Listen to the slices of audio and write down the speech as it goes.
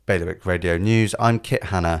Bailiwick Radio News, I'm Kit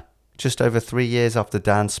Hanna. Just over 3 years after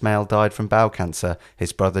Dan Smale died from bowel cancer,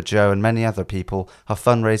 his brother Joe and many other people are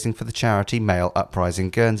fundraising for the charity Male Uprising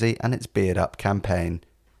Guernsey and its Beard Up campaign.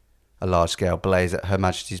 A large-scale blaze at Her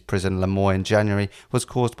Majesty's Prison Le Moy in January was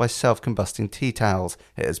caused by self-combusting tea towels,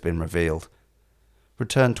 it has been revealed.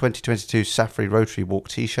 Return 2022 Safri Rotary Walk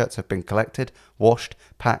t-shirts have been collected, washed,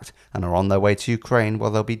 packed and are on their way to Ukraine where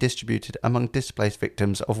they'll be distributed among displaced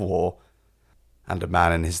victims of war. And a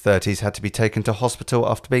man in his 30s had to be taken to hospital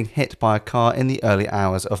after being hit by a car in the early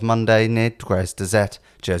hours of Monday near Grès d'Azet,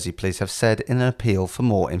 Jersey police have said in an appeal for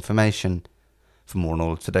more information. For more on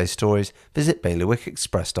all of today's stories, visit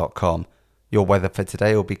bailiwickexpress.com. Your weather for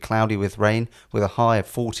today will be cloudy with rain with a high of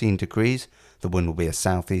 14 degrees. The wind will be a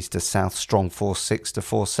southeast to south strong force 6 to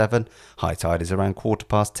force 7. High tide is around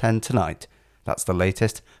 10:15 tonight. That's the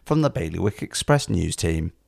latest from the Bailiwick Express news team.